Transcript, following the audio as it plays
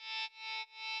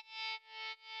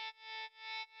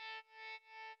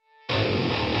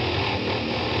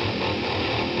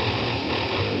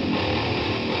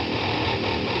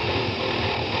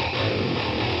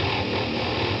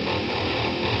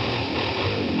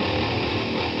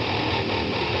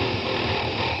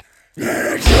It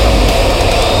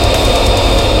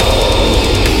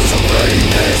bring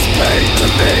this pain to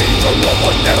me from what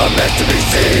was never meant to be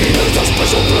seen. There's a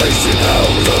special place in hell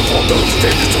reserved for those who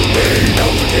did this to me. No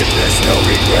forgiveness, no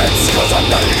regrets, cause I'm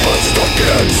not because it's not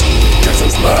yet. Guess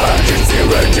who's mad? It's the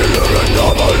irregular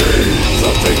anomaly.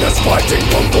 The thing that's fighting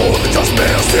for more than just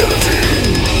mere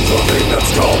hostility. The thing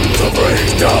that's come to break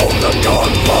down the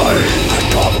gunfight and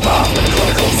carve a map and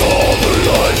chronicles all the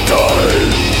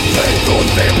lifetime. They thought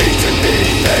they beaten me,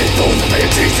 they thought that they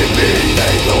had cheated me,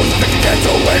 they thought that they could get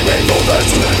away with all the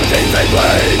celebrities they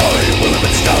play. I will have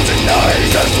been stabbed at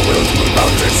night as the will to move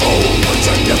mountains hold. But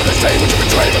you're never the same when you're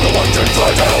betrayed by the one you're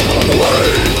trying to help along the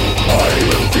way. I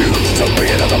refuse to be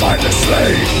another mindless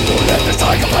slave, or let the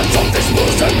psychopaths of this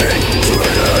world send me to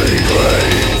an early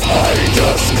grave. I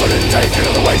just couldn't take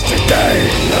another wasted day,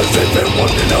 as if it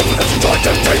wasn't enough for them to try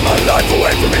to take my life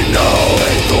away from me now.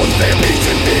 They thought they had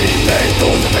beaten me, they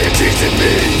thought that they had cheated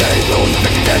me, they thought that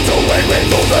they could get away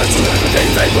with all the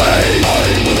celebrities they play. I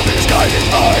will have been misguided,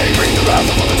 I bring the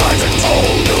wrath upon the titans. Oh,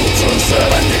 no true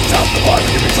servant, it's out the fight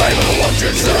when you betray by the one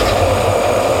you trust.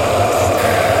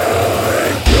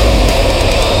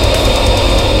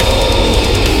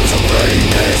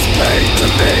 To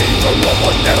me, from what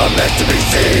was never meant to be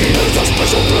seen. There's a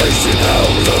special place in hell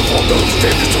reserved for those who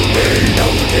did this to me. No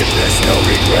forgiveness, no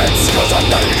regrets, cause I'm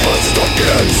not because it's not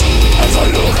yet. As I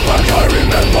look back I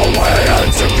remember why I had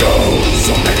to go.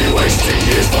 So many wasted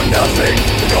years for nothing,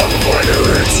 gone before I knew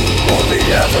it. All the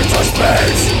effort I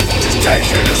spent, just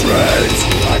taken as read.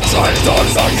 I tried as hard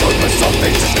as I could, but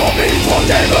something just got me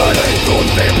forever. They thought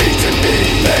they had beaten me,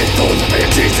 they thought that they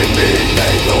had cheated me,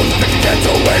 they thought that they could get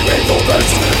away with all the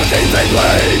celebrities they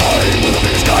play. I will have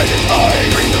been misguided, I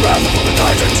bring the wrath upon the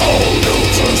titans. Oh, no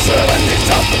true servant, it's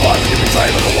out the fight when you betray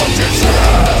by the one you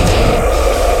trust.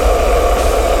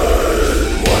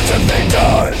 What have they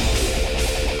done?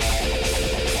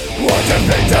 What have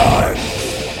they done?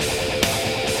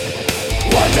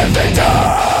 What have they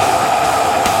done?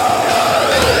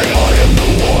 I am the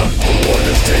one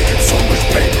who's taken so much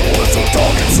pain, the one so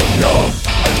dark and so numb.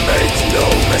 And make no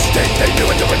mistake, they knew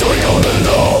what they were doing all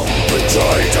along. But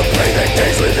tried to play their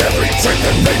games with every trick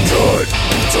that they could,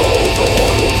 and told the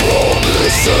hollow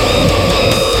promises.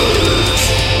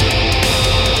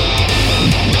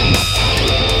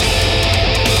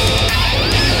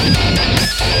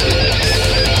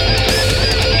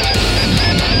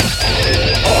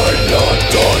 I'm not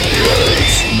done yet.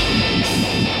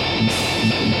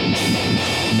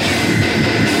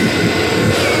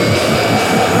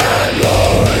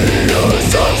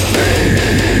 Liars and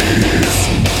thieves,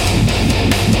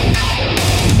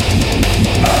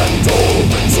 and all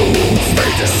the tools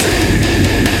they deceive,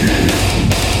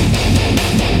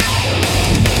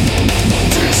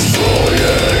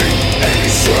 destroying any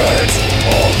shred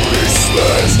of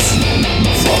respect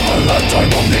from a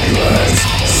lifetime of neglect.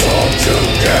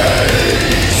 Subjugate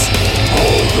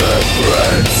all their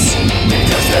threats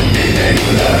because they're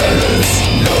meaningless.